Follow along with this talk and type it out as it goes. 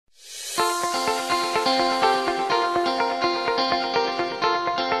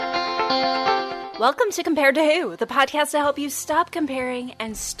Welcome to Compared to Who, the podcast to help you stop comparing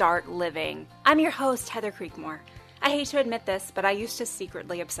and start living. I'm your host, Heather Creekmore. I hate to admit this, but I used to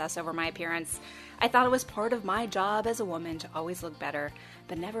secretly obsess over my appearance. I thought it was part of my job as a woman to always look better,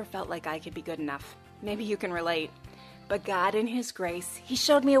 but never felt like I could be good enough. Maybe you can relate. But God, in His grace, He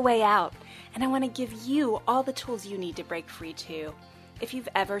showed me a way out, and I want to give you all the tools you need to break free too. If you've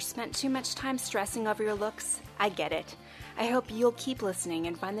ever spent too much time stressing over your looks, I get it. I hope you'll keep listening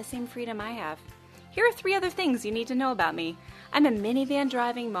and find the same freedom I have. Here are 3 other things you need to know about me. I'm a minivan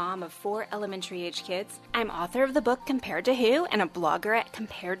driving mom of 4 elementary age kids. I'm author of the book Compared to Who and a blogger at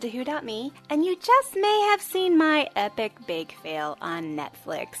comparedtowho.me. And you just may have seen my epic bake fail on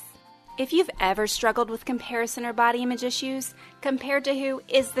Netflix. If you've ever struggled with comparison or body image issues, Compared to Who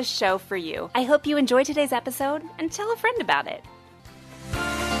is the show for you. I hope you enjoy today's episode and tell a friend about it.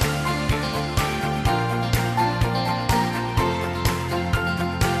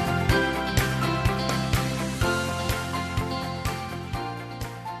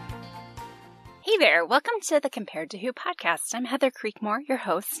 Hey there, welcome to the Compared to Who podcast. I'm Heather Creekmore, your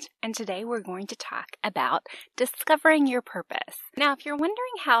host, and today we're going to talk about discovering your purpose. Now, if you're wondering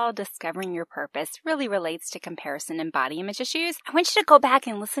how discovering your purpose really relates to comparison and body image issues, I want you to go back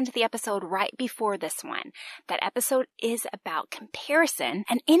and listen to the episode right before this one. That episode is about comparison,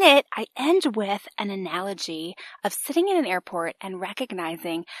 and in it, I end with an analogy of sitting in an airport and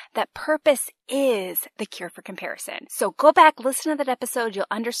recognizing that purpose is the cure for comparison. So go back, listen to that episode, you'll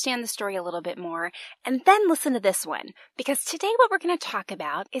understand the story a little bit more. And then listen to this one, because today what we're going to talk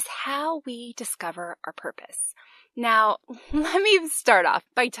about is how we discover our purpose. Now, let me start off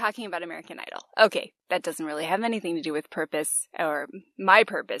by talking about American Idol. Okay, that doesn't really have anything to do with purpose, or my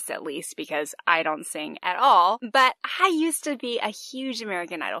purpose at least, because I don't sing at all. But I used to be a huge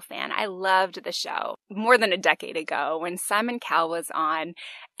American Idol fan. I loved the show more than a decade ago when Simon Cowell was on,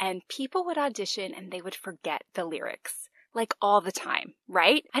 and people would audition and they would forget the lyrics. Like all the time,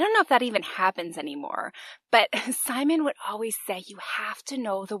 right? I don't know if that even happens anymore, but Simon would always say you have to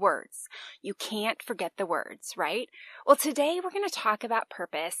know the words. You can't forget the words, right? Well, today we're going to talk about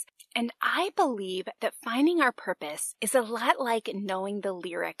purpose, and I believe that finding our purpose is a lot like knowing the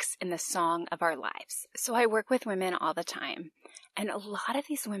lyrics in the song of our lives. So I work with women all the time, and a lot of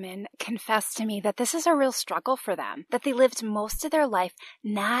these women confess to me that this is a real struggle for them, that they lived most of their life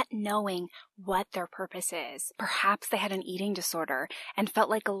not knowing what their purpose is. Perhaps they had an eating disorder and felt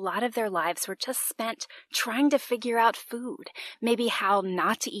like a lot of their lives were just spent trying to figure out food, maybe how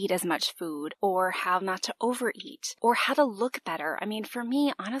not to eat as much food, or how not to overeat, or how to look better. I mean, for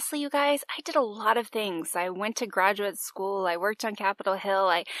me, honestly, you guys, I did a lot of things. I went to graduate school, I worked on Capitol Hill,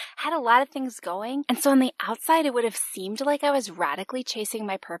 I had a lot of things going, and so on the outside, it would have seemed like I was radically chasing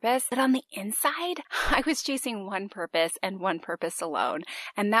my purpose, but on the inside, I was chasing one purpose and one purpose alone,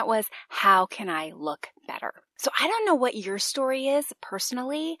 and that was, how can I look better? So I don't know what your story is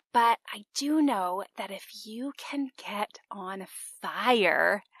personally, but I do know that if you can get on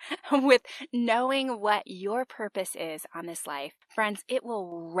fire with knowing what your purpose is on this life, friends, it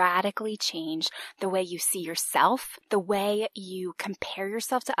will radically change the way you see yourself, the way you compare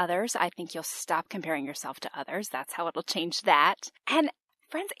yourself to others. I think you'll stop comparing yourself to others. That's how it'll change that. And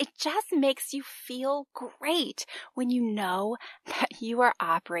friends, it just makes you feel great when you know that you are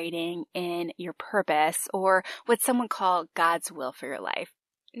operating in your purpose, or what some would call God's will for your life.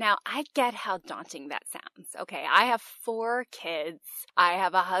 Now, I get how daunting that sounds. Okay, I have 4 kids. I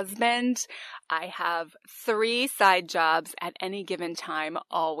have a husband. I have 3 side jobs at any given time,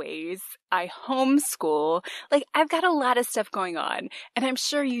 always. I homeschool. Like, I've got a lot of stuff going on, and I'm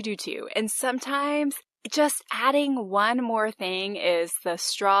sure you do too. And sometimes just adding one more thing is the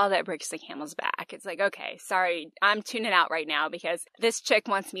straw that breaks the camel's back. It's like, okay, sorry, I'm tuning out right now because this chick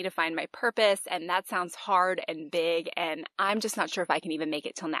wants me to find my purpose, and that sounds hard and big, and I'm just not sure if I can even make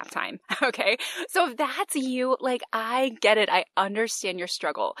it till nap time. Okay, so if that's you, like, I get it. I understand your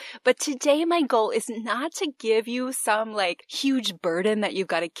struggle. But today my goal is not to give you some like huge burden that you've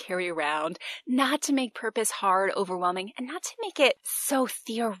got to carry around, not to make purpose hard, overwhelming, and not to make it so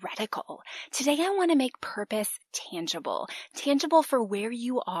theoretical. Today I want to make purpose tangible for where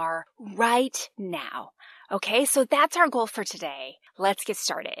you are right now. Okay, so that's our goal for today. Let's get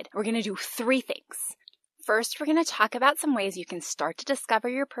started. We're going to do 3 things. First, we're going to talk about some ways you can start to discover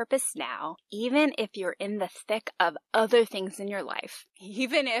your purpose now, even if you're in the thick of other things in your life.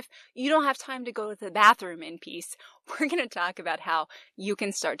 Even if you don't have time to go to the bathroom in peace, we're going to talk about how you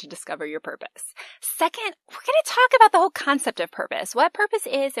can start to discover your purpose. Second, we're going to talk about the whole concept of purpose, what purpose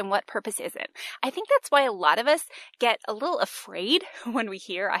is and what purpose isn't. I think that's why a lot of us get a little afraid when we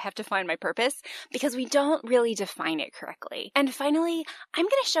hear I have to find my purpose, because we don't really define it correctly. And finally, I'm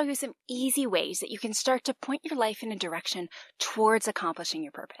going to show you some easy ways that you can start to point your life in a direction towards accomplishing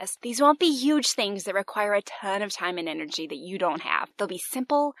your purpose. These won't be huge things that require a ton of time and energy that you don't have. They'll be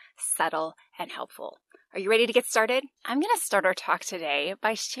simple, subtle, and helpful. Are you ready to get started? I'm going to start our talk today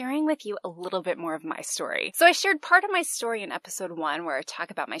by sharing with you a little bit more of my story. So I shared part of my story in episode 1 where I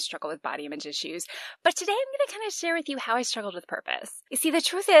talk about my struggle with body image issues, but today I'm going to kind of share with you how I struggled with purpose. You see, the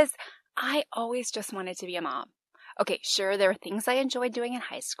truth is, I always just wanted to be a mom. Okay, sure, there were things I enjoyed doing in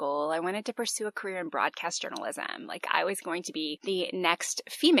high school. I wanted to pursue a career in broadcast journalism. Like, I was going to be the next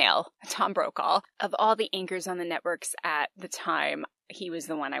female Tom Brokaw. Of all the anchors on the networks at the time, he was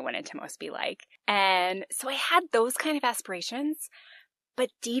the one I wanted to most be like. And so I had those kind of aspirations, but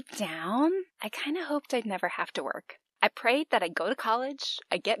deep down, I kind of hoped I'd never have to work. I prayed that I'd go to college,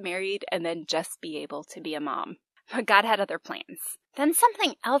 I'd get married, and then just be able to be a mom. But God had other plans. Then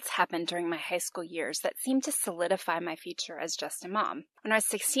something else happened during my high school years that seemed to solidify my future as just a mom. When I was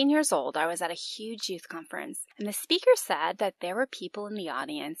 16 years old, I was at a huge youth conference, and the speaker said that there were people in the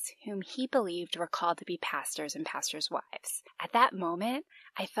audience whom he believed were called to be pastors and pastors' wives. At that moment,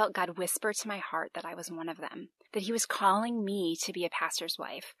 I felt God whisper to my heart that I was one of them, that he was calling me to be a pastor's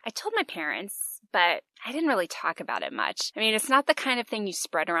wife. I told my parents, but I didn't really talk about it much. I mean, it's not the kind of thing you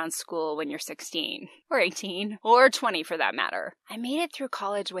spread around school when you're 16 or 18 or 20 for that matter. I made it through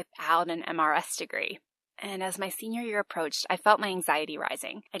college without an MRS degree. And as my senior year approached, I felt my anxiety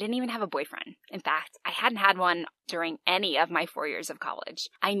rising. I didn't even have a boyfriend. In fact, I hadn't had one during any of my 4 years of college.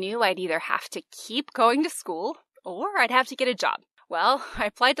 I knew I'd either have to keep going to school or I'd have to get a job. Well, I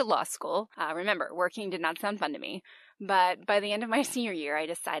applied to law school. Remember, working did not sound fun to me. But by the end of my senior year, I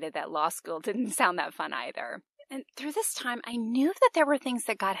decided that law school didn't sound that fun either. And through this time, I knew that there were things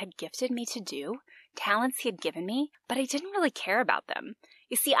that God had gifted me to do, talents he had given me, but I didn't really care about them.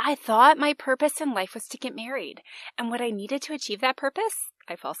 You see, I thought my purpose in life was to get married. And what I needed to achieve that purpose,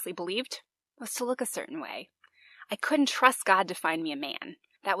 I falsely believed, was to look a certain way. I couldn't trust God to find me a man.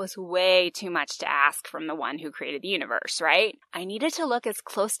 That was way too much to ask from the one who created the universe, right? I needed to look as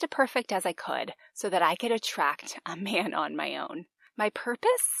close to perfect as I could so that I could attract a man on my own. My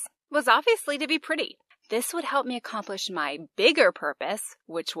purpose was obviously to be pretty. This would help me accomplish my bigger purpose,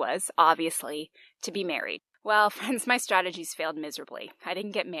 which was, obviously, to be married. Well, friends, my strategies failed miserably. I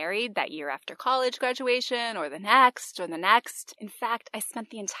didn't get married that year after college graduation or the next. In fact, I spent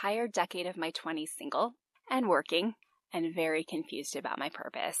the entire decade of my 20s single and working and very confused about my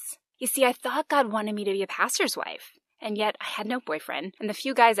purpose. You see, I thought God wanted me to be a pastor's wife, and yet I had no boyfriend, and the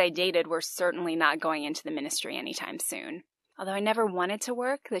few guys I dated were certainly not going into the ministry anytime soon. Although I never wanted to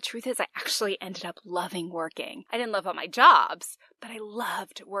work, the truth is I actually ended up loving working. I didn't love all my jobs, but I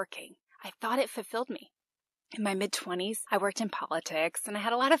loved working. I thought it fulfilled me. In my mid-20s, I worked in politics, and I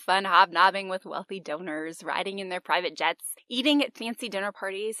had a lot of fun hobnobbing with wealthy donors, riding in their private jets, eating at fancy dinner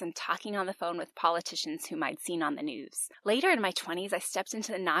parties, and talking on the phone with politicians whom I'd seen on the news. Later in my 20s, I stepped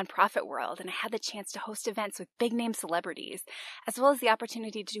into the nonprofit world, and I had the chance to host events with big-name celebrities, as well as the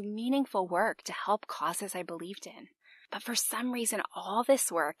opportunity to do meaningful work to help causes I believed in. But for some reason, all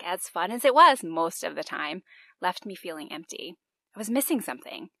this work, as fun as it was most of the time, left me feeling empty. I was missing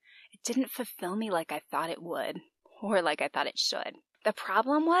something. It didn't fulfill me like I thought it would, or like I thought it should. The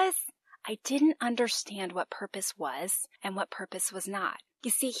problem was, I didn't understand what purpose was and what purpose was not.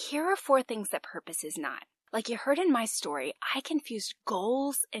 You see, here are 4 things that purpose is not. Like you heard in my story, I confused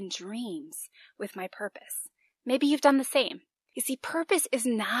goals and dreams with my purpose. Maybe you've done the same. You see, purpose is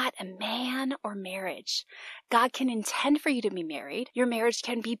not a man or marriage. God can intend for you to be married. Your marriage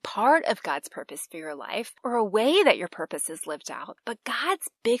can be part of God's purpose for your life or a way that your purpose is lived out. But God's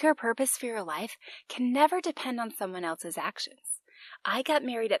bigger purpose for your life can never depend on someone else's actions. I got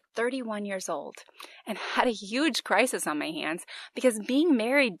married at 31 years old and had a huge crisis on my hands because being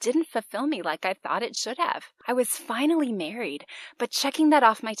married didn't fulfill me like I thought it should have. I was finally married, but checking that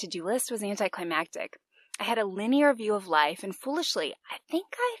off my to-do list was anticlimactic. I had a linear view of life, and foolishly, I think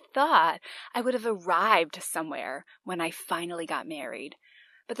I thought I would have arrived somewhere when I finally got married.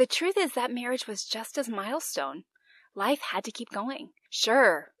 But the truth is that marriage was just as milestone. Life had to keep going.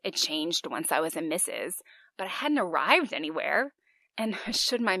 Sure, it changed once I was a Mrs., but I hadn't arrived anywhere. And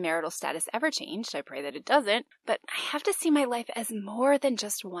should my marital status ever change, I pray that it doesn't, but I have to see my life as more than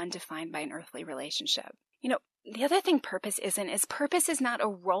just one defined by an earthly relationship. You know, the other thing purpose isn't is purpose is not a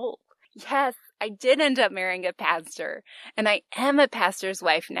role. Yes, I did end up marrying a pastor, and I am a pastor's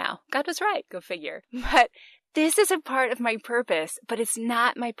wife now. God was right, go figure. But this is a part of my purpose, but it's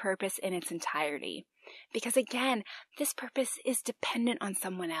not my purpose in its entirety. Because again, this purpose is dependent on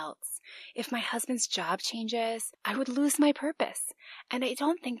someone else. If my husband's job changes, I would lose my purpose. And I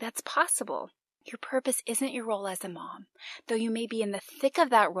don't think that's possible. Your purpose isn't your role as a mom. Though you may be in the thick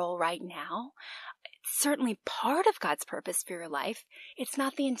of that role right now, it's certainly part of God's purpose for your life. It's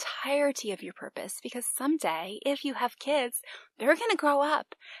not the entirety of your purpose, because someday, if you have kids, they're going to grow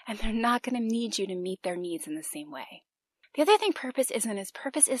up and they're not going to need you to meet their needs in the same way. The other thing purpose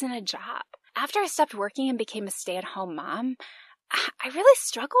isn't a job. After I stopped working and became a stay-at-home mom, I really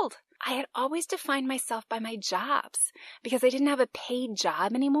struggled. I had always defined myself by my jobs. Because I didn't have a paid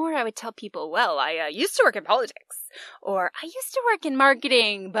job anymore, I would tell people, well, I used to work in politics, or I used to work in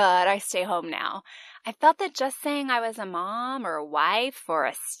marketing, but I stay home now. I felt that just saying I was a mom or a wife or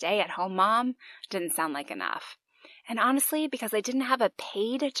a stay-at-home mom didn't sound like enough. And honestly, because I didn't have a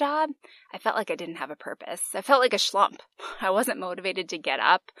paid job, I felt like I didn't have a purpose. I felt like a schlump. I wasn't motivated to get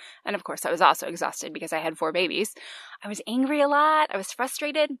up. And of course, I was also exhausted because I had 4 babies. I was angry a lot. I was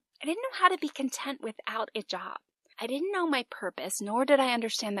frustrated. I didn't know how to be content without a job. I didn't know my purpose, nor did I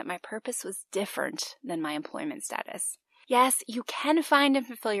understand that my purpose was different than my employment status. Yes, you can find and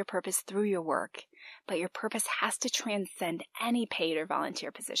fulfill your purpose through your work, but your purpose has to transcend any paid or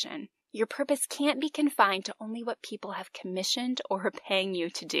volunteer position. Your purpose can't be confined to only what people have commissioned or are paying you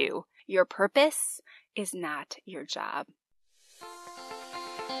to do. Your purpose is not your job.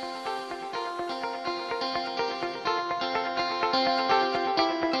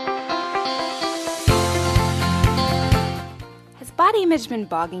 Has body image been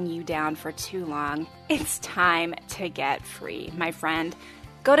bogging you down for too long? It's time to get free, my friend.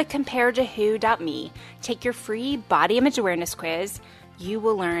 Go to comparedtowho.me, take your free body image awareness quiz. You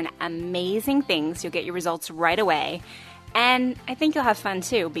will learn amazing things. You'll get your results right away. And I think you'll have fun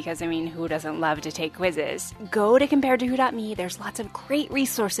too, because who doesn't love to take quizzes? Go to comparedtowho.me. There's lots of great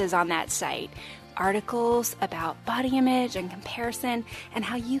resources on that site. Articles about body image and comparison and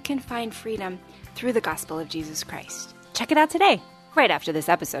how you can find freedom through the gospel of Jesus Christ. Check it out today, right after this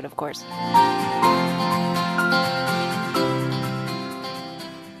episode, of course.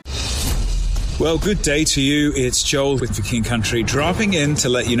 Well, good day to you. It's Joel with For King Country, dropping in to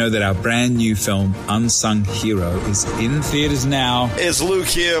let you know that our brand new film, Unsung Hero, is in theaters now. It's Luke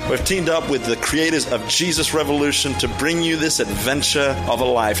here. We've teamed up with the creators of Jesus Revolution to bring you this adventure of a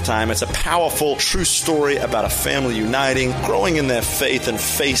lifetime. It's a powerful, true story about a family uniting, growing in their faith, and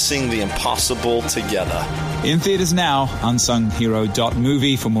facing the impossible together. In theaters now,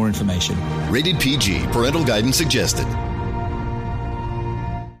 unsunghero.movie for more information. Rated PG. Parental guidance suggested.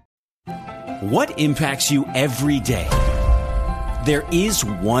 What impacts you every day? There is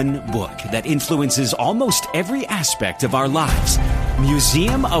one book that influences almost every aspect of our lives.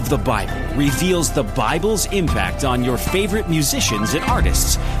 Museum of the Bible reveals the Bible's impact on your favorite musicians and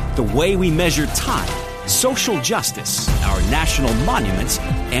artists, the way we measure time, social justice, our national monuments,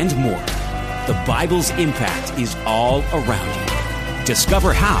 and more. The Bible's impact is all around you.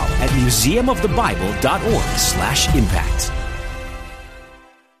 Discover how at museumofthebible.org/impact.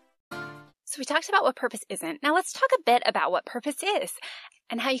 So we talked about what purpose isn't. Now let's talk a bit about what purpose is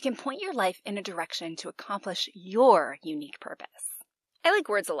and how you can point your life in a direction to accomplish your unique purpose. I like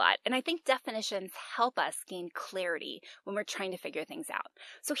words a lot, and I think definitions help us gain clarity when we're trying to figure things out.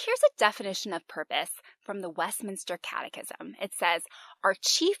 So here's a definition of purpose from the Westminster Catechism. It says, "Our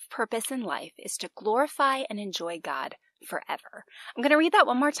chief purpose in life is to glorify and enjoy God forever." I'm going to read that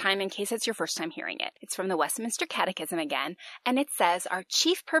one more time in case it's your first time hearing it. It's from the Westminster Catechism again, and it says, "Our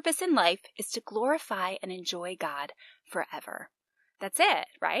chief purpose in life is to glorify and enjoy God forever." That's it,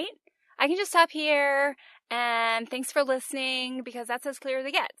 right? I can just stop here and thanks for listening, because that's as clear as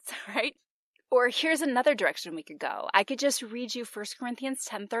it gets, right? Or here's another direction we could go. I could just read you 1 Corinthians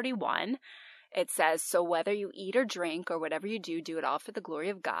 10:31. It says, "So whether you eat or drink or whatever you do, do it all for the glory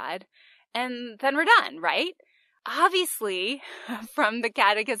of God." And then we're done, right? Obviously, from the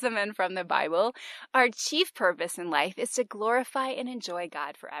Catechism and from the Bible, our chief purpose in life is to glorify and enjoy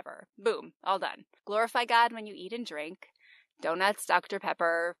God forever. Boom, all done. Glorify God when you eat and drink. Donuts, Dr.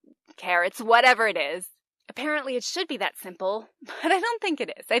 Pepper, carrots, whatever it is. Apparently it should be that simple, but I don't think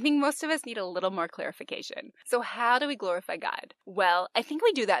it is. I think most of us need a little more clarification. So how do we glorify God? Well, I think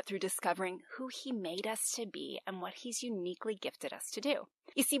we do that through discovering who He made us to be and what He's uniquely gifted us to do.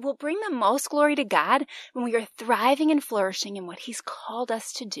 You see, we'll bring the most glory to God when we are thriving and flourishing in what He's called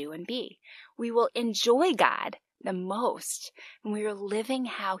us to do and be. We will enjoy God the most when we are living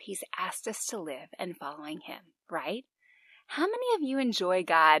how He's asked us to live and following Him, right? How many of you enjoy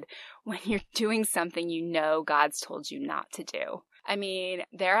God when you're doing something you know God's told you not to do? I mean,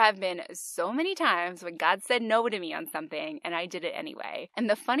 there have been so many times when God said no to me on something and I did it anyway. And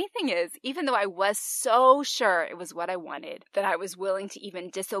the funny thing is, even though I was so sure it was what I wanted, that I was willing to even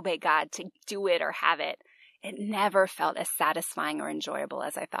disobey God to do it or have it, it never felt as satisfying or enjoyable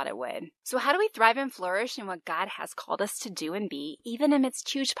as I thought it would. So how do we thrive and flourish in what God has called us to do and be, even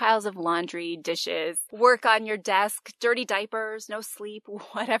amidst huge piles of laundry, dishes, work on your desk, dirty diapers, no sleep,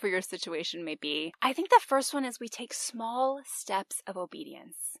 whatever your situation may be? I think the first one is we take small steps of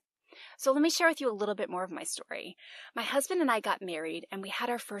obedience. So let me share with you a little bit more of my story. My husband and I got married and we had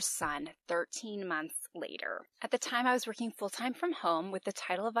our first son 13 months later. At the time, I was working full-time from home with the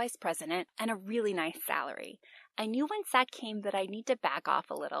title of vice president and a really nice salary. I knew once that came that I'd need to back off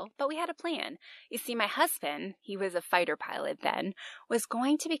a little, but we had a plan. You see, my husband, he was a fighter pilot then, was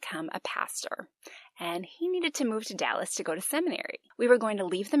going to become a pastor. And he needed to move to Dallas to go to seminary. We were going to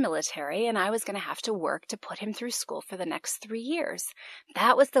leave the military, and I was going to have to work to put him through school for the next 3 years.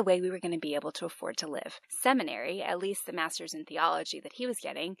 That was the way we were going to be able to afford to live. Seminary, at least the master's in theology that he was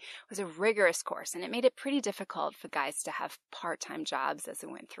getting, was a rigorous course, and it made it pretty difficult for guys to have part-time jobs as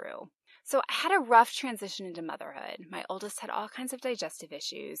we went through. So I had a rough transition into motherhood. My oldest had all kinds of digestive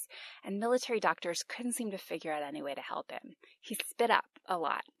issues, and military doctors couldn't seem to figure out any way to help him. He spit up a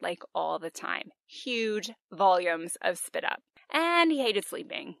lot, like all the time. Huge volumes of spit up. And he hated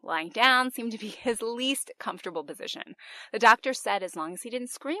sleeping. Lying down seemed to be his least comfortable position. The doctor said as long as he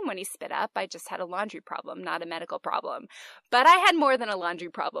didn't scream when he spit up, I just had a laundry problem, not a medical problem. But I had more than a laundry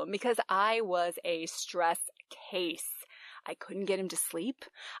problem because I was a stress case. I couldn't get him to sleep.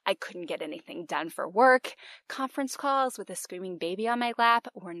 I couldn't get anything done for work. Conference calls with a screaming baby on my lap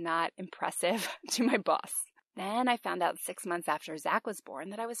were not impressive to my boss. Then I found out 6 months after Zach was born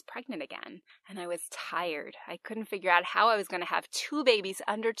that I was pregnant again, and I was tired. I couldn't figure out how I was going to have 2 babies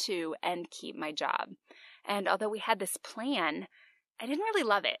under 2 and keep my job. And although we had this plan, I didn't really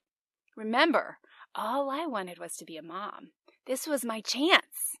love it. Remember, all I wanted was to be a mom. This was my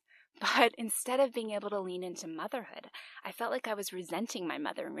chance. But instead of being able to lean into motherhood, I felt like I was resenting my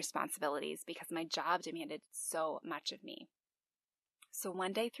mothering responsibilities because my job demanded so much of me. So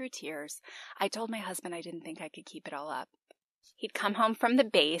one day through tears, I told my husband I didn't think I could keep it all up. He'd come home from the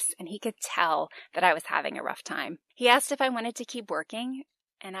base and he could tell that I was having a rough time. He asked if I wanted to keep working,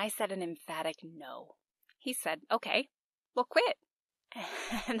 and I said an emphatic no. He said, okay, well quit.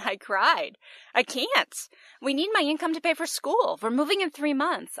 And I cried. I can't. We need my income to pay for school. We're moving in 3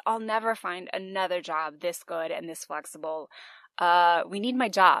 months. I'll never find another job this good and this flexible. We need my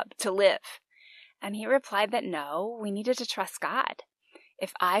job to live. And he replied that no, we needed to trust God.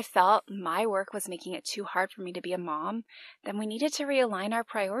 If I felt my work was making it too hard for me to be a mom, then we needed to realign our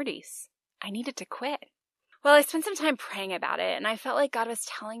priorities. I needed to quit. Well, I spent some time praying about it, and I felt like God was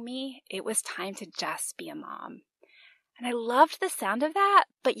telling me it was time to just be a mom. And I loved the sound of that,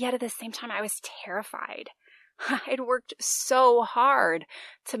 but yet at the same time, I was terrified. I'd worked so hard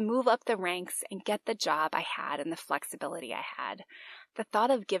to move up the ranks and get the job I had and the flexibility I had. The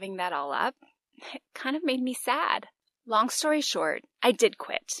thought of giving that all up, it kind of made me sad. Long story short, I did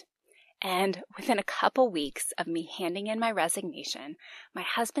quit. And within a couple weeks of me handing in my resignation, my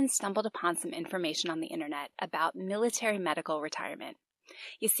husband stumbled upon some information on the internet about military medical retirement.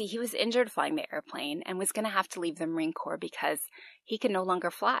 You see, he was injured flying the airplane and was going to have to leave the Marine Corps because he could no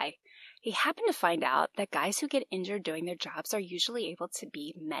longer fly. He happened to find out that guys who get injured doing their jobs are usually able to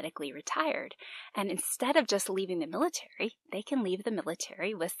be medically retired. And instead of just leaving the military, they can leave the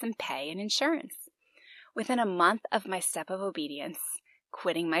military with some pay and insurance. Within a month of my step of obedience,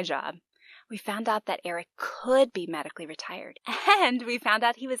 quitting my job, we found out that Eric could be medically retired, and we found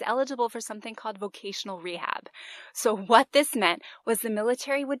out he was eligible for something called vocational rehab. So what this meant was the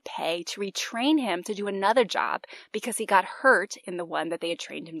military would pay to retrain him to do another job because he got hurt in the one that they had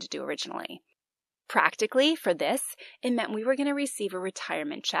trained him to do originally. Practically, for this, it meant we were going to receive a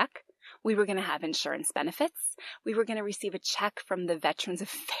retirement check. We were going to have insurance benefits. We were going to receive a check from the Veterans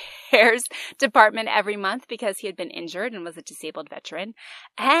Affairs Department every month because he had been injured and was a disabled veteran.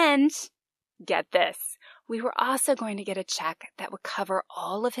 And get this, we were also going to get a check that would cover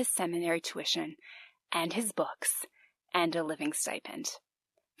all of his seminary tuition and his books and a living stipend.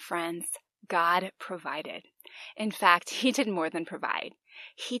 Friends, God provided. In fact, he did more than provide.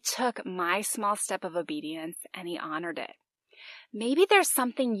 He took my small step of obedience and he honored it. Maybe there's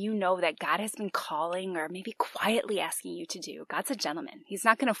something you know that God has been calling or maybe quietly asking you to do. God's a gentleman. He's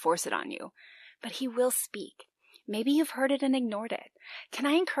not going to force it on you, but he will speak. Maybe you've heard it and ignored it. Can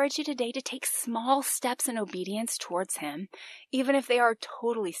I encourage you today to take small steps in obedience towards him, even if they are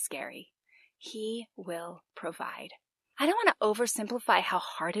totally scary? He will provide. I don't want to oversimplify how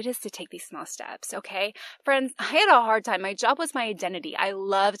hard it is to take these small steps, okay? Friends, I had a hard time. My job was my identity. I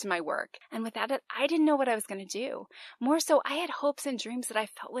loved my work. And without it, I didn't know what I was going to do. More so, I had hopes and dreams that I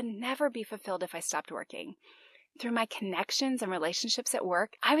felt would never be fulfilled if I stopped working. Through my connections and relationships at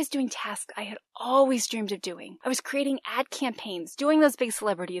work, I was doing tasks I had always dreamed of doing. I was creating ad campaigns, doing those big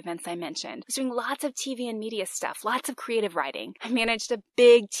celebrity events I mentioned. I was doing lots of TV and media stuff, lots of creative writing. I managed a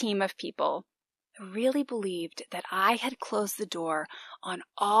big team of people. I really believed that I had closed the door on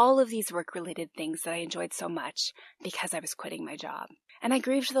all of these work-related things that I enjoyed so much because I was quitting my job. And I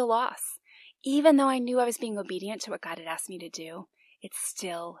grieved the loss. Even though I knew I was being obedient to what God had asked me to do, it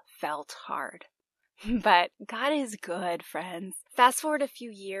still felt hard. But God is good, friends. Fast forward a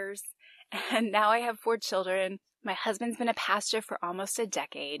few years, and now I have 4 children. My husband's been a pastor for almost a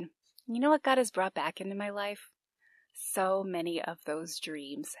decade. You know what God has brought back into my life? So many of those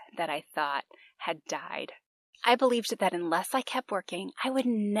dreams that I thought had died. I believed that unless I kept working, I would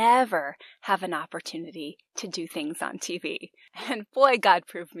never have an opportunity to do things on TV. And boy, God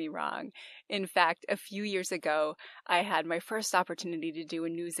proved me wrong. In fact, a few years ago, I had my first opportunity to do a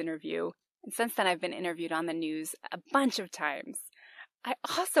news interview. And since then, I've been interviewed on the news a bunch of times. I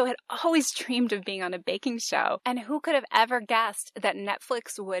also had always dreamed of being on a baking show. And who could have ever guessed that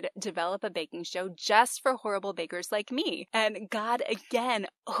Netflix would develop a baking show just for horrible bakers like me? And God again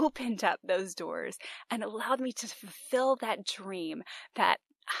opened up those doors and allowed me to fulfill that dream that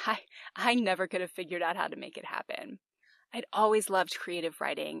I never could have figured out how to make it happen. I'd always loved creative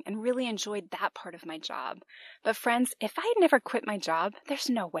writing and really enjoyed that part of my job. But friends, if I had never quit my job, there's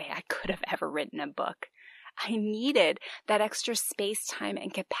no way I could have ever written a book. I needed that extra space, time,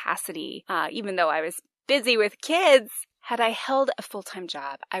 and capacity, even though I was busy with kids. Had I held a full-time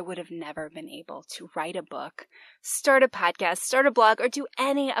job, I would have never been able to write a book, start a podcast, start a blog, or do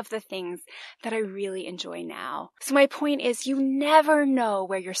any of the things that I really enjoy now. So my point is, you never know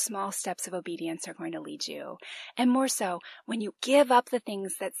where your small steps of obedience are going to lead you. And more so, when you give up the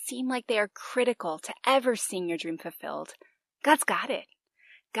things that seem like they are critical to ever seeing your dream fulfilled, God's got it.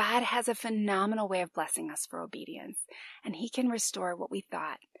 God has a phenomenal way of blessing us for obedience, and He can restore what we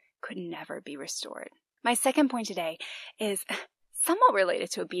thought could never be restored. My second point today is somewhat related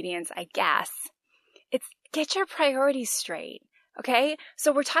to obedience, I guess. It's get your priorities straight, okay?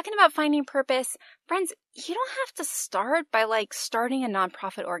 So we're talking about finding purpose. Friends, you don't have to start by starting a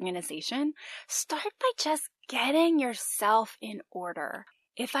nonprofit organization. Start by just getting yourself in order.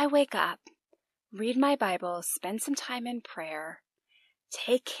 If I wake up, read my Bible, spend some time in prayer,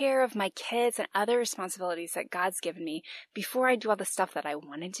 take care of my kids and other responsibilities that God's given me before I do all the stuff that I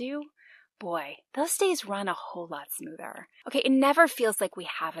want to do, boy, those days run a whole lot smoother. Okay, it never feels like we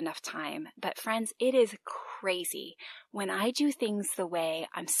have enough time, but friends, it is crazy when I do things the way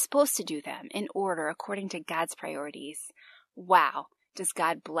I'm supposed to do them in order according to God's priorities. Wow, does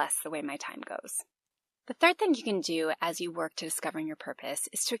God bless the way my time goes. The third thing you can do as you work to discovering your purpose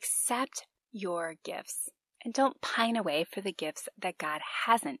is to accept your gifts. And don't pine away for the gifts that God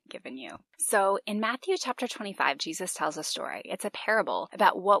hasn't given you. So in Matthew chapter 25, Jesus tells a story. It's a parable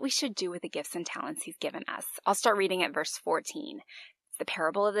about what we should do with the gifts and talents He's given us. I'll start reading at verse 14. It's the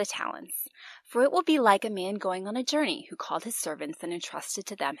parable of the talents. For it will be like a man going on a journey who called his servants and entrusted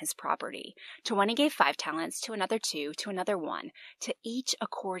to them his property. To one he gave 5 talents, to another 2, to another 1, to each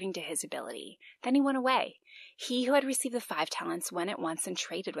according to his ability. Then he went away. He who had received the 5 talents went at once and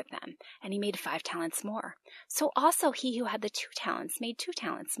traded with them, and he made 5 talents more. So also he who had the 2 talents made 2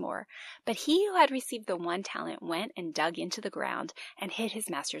 talents more. But he who had received the 1 talent went and dug into the ground and hid his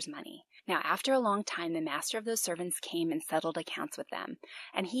master's money. Now after a long time the master of those servants came and settled accounts with them.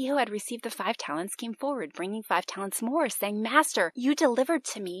 And he who had received the 5 talents came forward, bringing 5 talents more, saying, Master, you delivered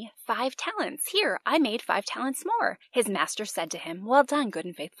to me 5 talents. Here, I made 5 talents more. His master said to him, Well done, good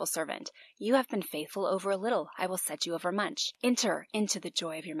and faithful servant. You have been faithful over a little. I will set you over much. Enter into the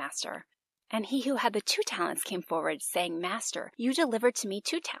joy of your master. And he who had the 2 talents came forward, saying, Master, you delivered to me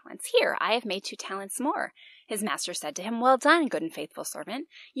 2 talents. Here, I have made 2 talents more. His master said to him, Well done, good and faithful servant.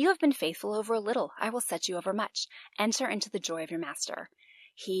 You have been faithful over a little. I will set you over much. Enter into the joy of your master.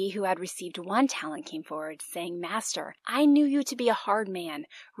 He who had received 1 talent came forward, saying, Master, I knew you to be a hard man,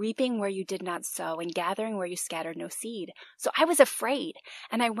 reaping where you did not sow, and gathering where you scattered no seed. So I was afraid,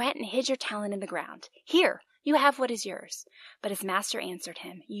 and I went and hid your talent in the ground. Here, you have what is yours. But his master answered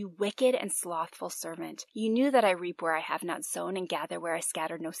him, You wicked and slothful servant, you knew that I reap where I have not sown, and gather where I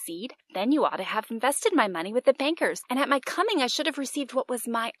scattered no seed. Then you ought to have invested my money with the bankers, and at my coming I should have received what was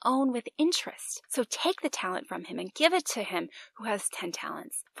my own with interest. So take the talent from him and give it to him who has 10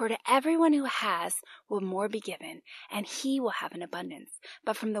 talents. For to everyone who has will more be given, and he will have an abundance.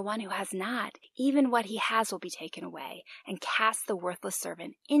 But from the one who has not, even what he has will be taken away, and cast the worthless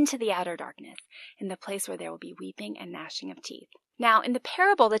servant into the outer darkness, in the place where there will be weeping and gnashing of teeth. Now, in the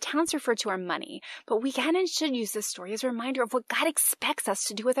parable, the talents referred to are money, but we can and should use this story as a reminder of what God expects us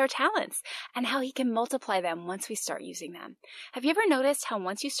to do with our talents and how he can multiply them once we start using them. Have you ever noticed how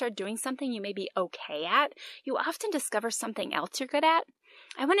once you start doing something you may be okay at, you often discover something else you're good at?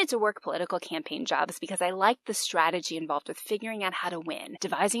 I wanted to work political campaign jobs because I liked the strategy involved with figuring out how to win,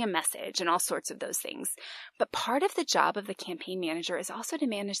 devising a message, and all sorts of those things. But part of the job of the campaign manager is also to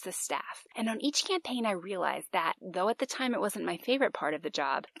manage the staff. And on each campaign, I realized that, though at the time it wasn't my favorite part of the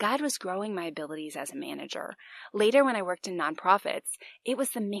job, God was growing my abilities as a manager. Later, when I worked in nonprofits, it was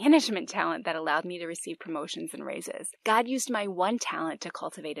the management talent that allowed me to receive promotions and raises. God used my one talent to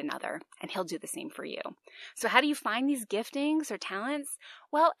cultivate another, and he'll do the same for you. So how do you find these giftings or talents?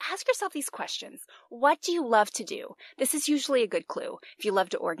 Well, ask yourself these questions. What do you love to do? This is usually a good clue. If you love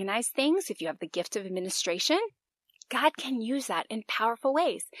to organize things, if you have the gift of administration, God can use that in powerful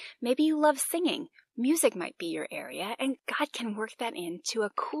ways. Maybe you love singing. Music might be your area, and God can work that into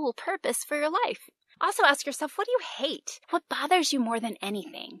a cool purpose for your life. Also ask yourself, what do you hate? What bothers you more than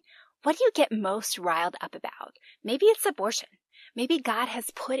anything? What do you get most riled up about? Maybe it's abortion. Maybe God has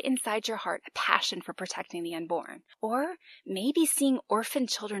put inside your heart a passion for protecting the unborn. Or maybe seeing orphan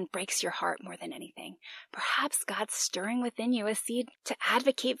children breaks your heart more than anything. Perhaps God's stirring within you a seed to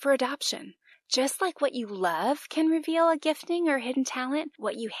advocate for adoption. Just like what you love can reveal a gifting or hidden talent,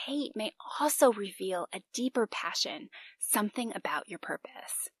 what you hate may also reveal a deeper passion, something about your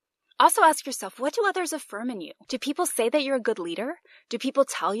purpose. Also ask yourself, what do others affirm in you? Do people say that you're a good leader? Do people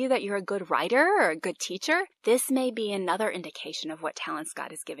tell you that you're a good writer or a good teacher? This may be another indication of what talents God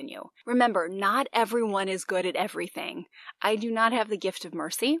has given you. Remember, not everyone is good at everything. I do not have the gift of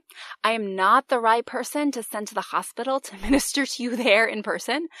mercy. I am not the right person to send to the hospital to minister to you there in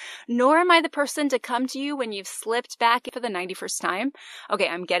person, nor am I the person to come to you when you've slipped back for the 91st time. Okay,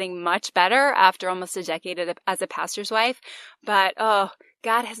 I'm getting much better after almost a decade as a pastor's wife, but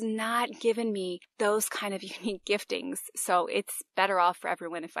God has not given me those kind of unique giftings, so it's better off for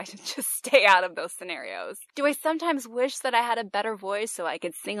everyone if I just stay out of those scenarios. Do I sometimes wish that I had a better voice so I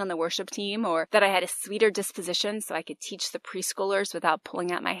could sing on the worship team, or that I had a sweeter disposition so I could teach the preschoolers without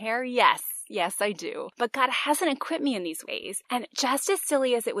pulling out my hair? Yes, I do. But God hasn't equipped me in these ways. And just as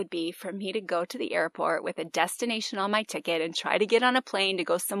silly as it would be for me to go to the airport with a destination on my ticket and try to get on a plane to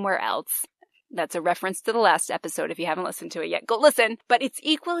go somewhere else, that's a reference to the last episode. If you haven't listened to it yet, go listen. But it's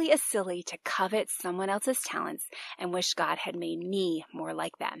equally as silly to covet someone else's talents and wish God had made me more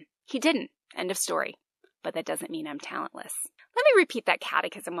like them. He didn't. End of story. But that doesn't mean I'm talentless. Let me repeat that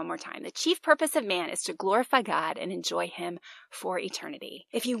catechism one more time. The chief purpose of man is to glorify God and enjoy him for eternity.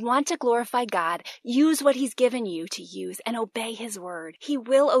 If you want to glorify God, use what he's given you to use and obey his word. He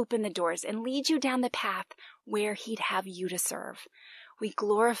will open the doors and lead you down the path where he'd have you to serve. We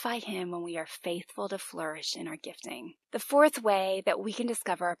glorify him when we are faithful to flourish in our gifting. The fourth way that we can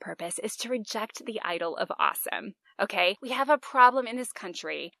discover our purpose is to reject the idol of awesome. Okay, we have a problem in this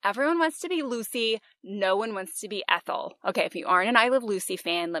country. Everyone wants to be Lucy. No one wants to be Ethel. Okay, if you aren't an I Love Lucy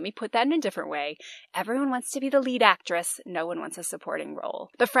fan, let me put that in a different way. Everyone wants to be the lead actress. No one wants a supporting role.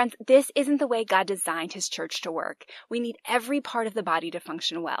 But friends, this isn't the way God designed his church to work. We need every part of the body to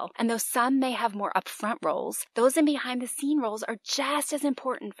function well. And though some may have more upfront roles, those in behind-the-scene roles are just as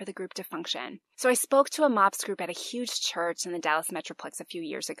important for the group to function. So I spoke to a MOPS group at a huge church in the Dallas Metroplex a few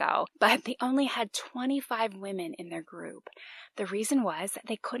years ago, but they only had 25 women in their group. The reason was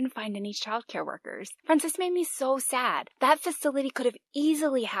they couldn't find any childcare workers. Friends, this made me so sad. That facility could have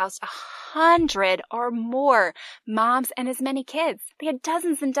easily housed 100 or more moms and as many kids. They had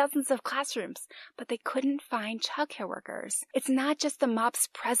dozens and dozens of classrooms, but they couldn't find childcare workers. It's not just the MOPS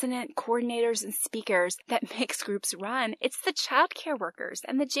president, coordinators, and speakers that makes groups run. It's the childcare workers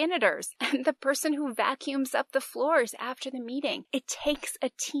and the janitors and the person who vacuums up the floors after the meeting. It takes a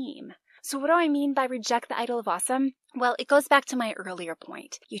team. So what do I mean by reject the idol of awesome? Well, it goes back to my earlier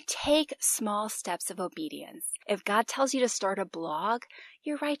point. You take small steps of obedience. If God tells you to start a blog,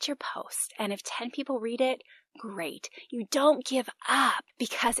 you write your post. And if 10 people read it, great. You don't give up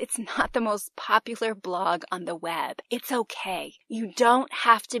because it's not the most popular blog on the web. It's okay. You don't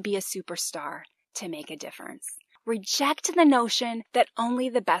have to be a superstar to make a difference. Reject the notion that only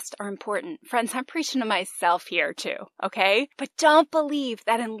the best are important. Friends, I'm preaching to myself here too, okay? But don't believe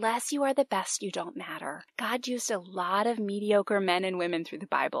that unless you are the best, you don't matter. God used a lot of mediocre men and women through the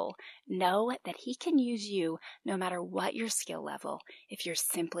Bible. Know that He can use you no matter what your skill level if you're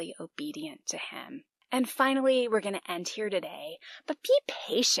simply obedient to Him. And finally, we're going to end here today, but be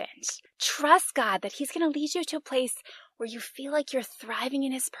patient. Trust God that He's going to lead you to a place where you feel like you're thriving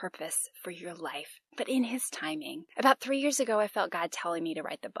in His purpose for your life, but in His timing. About 3 years ago, I felt God telling me to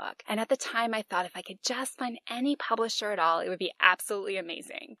write the book. And at the time, I thought if I could just find any publisher at all, it would be absolutely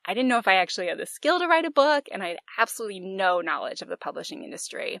amazing. I didn't know if I actually had the skill to write a book, and I had absolutely no knowledge of the publishing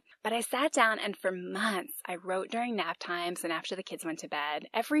industry. But I sat down, and for months, I wrote during nap times and after the kids went to bed.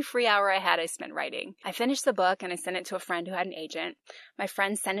 Every free hour I had, I spent writing. I finished the book, and I sent it to a friend who had an agent. My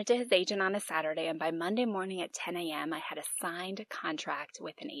friend sent it to his agent on a Saturday, and by Monday morning at 10 a.m., I had a signed contract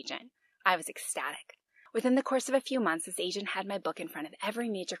with an agent. I was ecstatic. Within the course of a few months, this agent had my book in front of every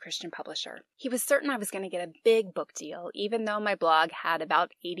major Christian publisher. He was certain I was going to get a big book deal, even though my blog had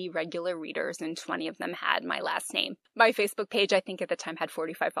about 80 regular readers and 20 of them had my last name. My Facebook page, I think at the time, had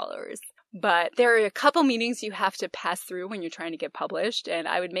 45 followers. But there are a couple meetings you have to pass through when you're trying to get published, and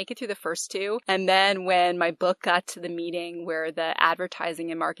I would make it through the first two. And then when my book got to the meeting where the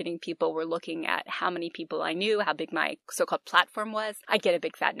advertising and marketing people were looking at how many people I knew, how big my so-called platform was, I'd get a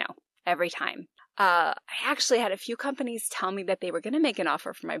big fat no every time. I actually had a few companies tell me that they were going to make an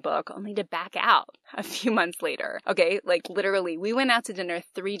offer for my book only to back out a few months later. Okay, like literally, we went out to dinner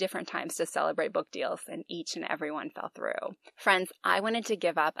 3 different times to celebrate book deals, and each and every one fell through. Friends, I wanted to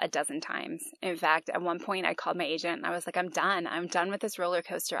give up a dozen times. In fact, at one point I called my agent and I was like, I'm done with this roller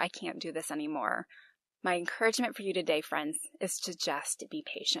coaster. I can't do this anymore. My encouragement for you today, friends, is to just be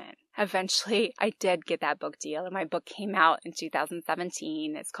patient. Eventually, I did get that book deal, and my book came out in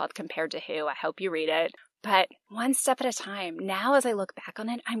 2017. It's called Compared to Who. I hope you read it. But one step at a time. Now, as I look back on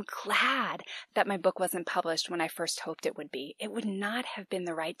it, I'm glad that my book wasn't published when I first hoped it would be. It would not have been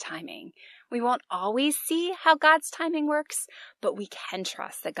the right timing. We won't always see how God's timing works, but we can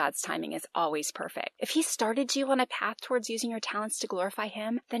trust that God's timing is always perfect. If He started you on a path towards using your talents to glorify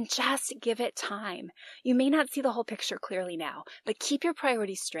Him, then just give it time. You may not see the whole picture clearly now, but keep your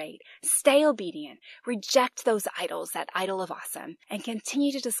priorities straight. Stay obedient. Reject those idols, that idol of awesome, and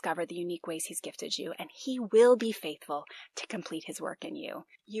continue to discover the unique ways He's gifted you, and He will be faithful to complete His work in you.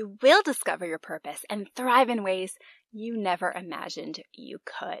 You will discover your purpose and thrive in ways you never imagined you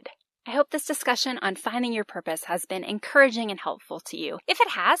could. I hope this discussion on finding your purpose has been encouraging and helpful to you. If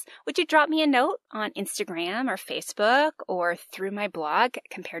it has, would you drop me a note on Instagram or Facebook or through my blog,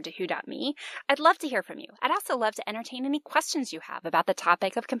 comparedtowho.me? I'd love to hear from you. I'd also love to entertain any questions you have about the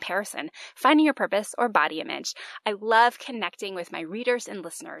topic of comparison, finding your purpose, or body image. I love connecting with my readers and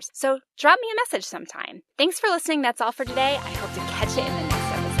listeners, so drop me a message sometime. Thanks for listening. That's all for today. I hope to catch you in the next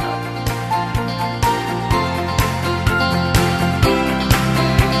episode.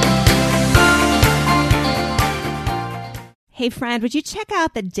 Hey friend, would you check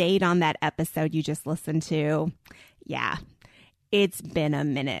out the date on that episode you just listened to? Yeah, it's been a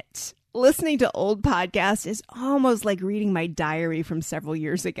minute. Listening to old podcasts is almost like reading my diary from several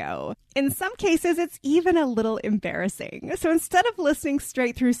years ago. In some cases, it's even a little embarrassing. So instead of listening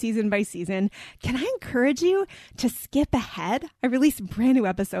straight through season by season, can I encourage you to skip ahead? I release brand new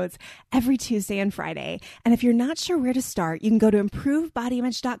episodes every Tuesday and Friday. And if you're not sure where to start, you can go to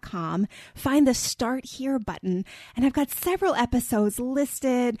improvebodyimage.com, find the Start Here button, and I've got several episodes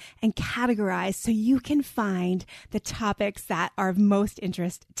listed and categorized so you can find the topics that are of most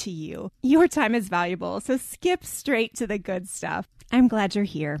interest to you. Your time is valuable, so skip straight to the good stuff. I'm glad you're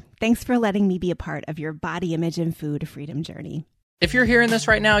here. Thanks for letting me be a part of your body image and food freedom journey. If you're hearing this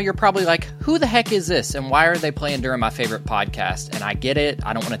right now, you're probably like, who the heck is this? And why are they playing during my favorite podcast? And I get it.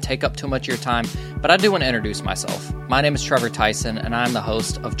 I don't want to take up too much of your time, but I do want to introduce myself. My name is Trevor Tyson, and I'm the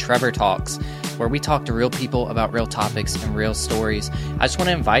host of Trevor Talks, where we talk to real people about real topics and real stories. I just want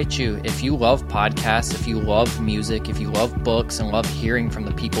to invite you, if you love podcasts, if you love music, if you love books and love hearing from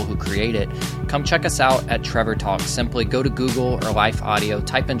the people who create it, come check us out at Trevor Talks. Simply go to Google or Life Audio,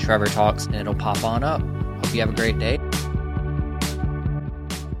 type in Trevor Talks, and it'll pop on up. Hope you have a great day.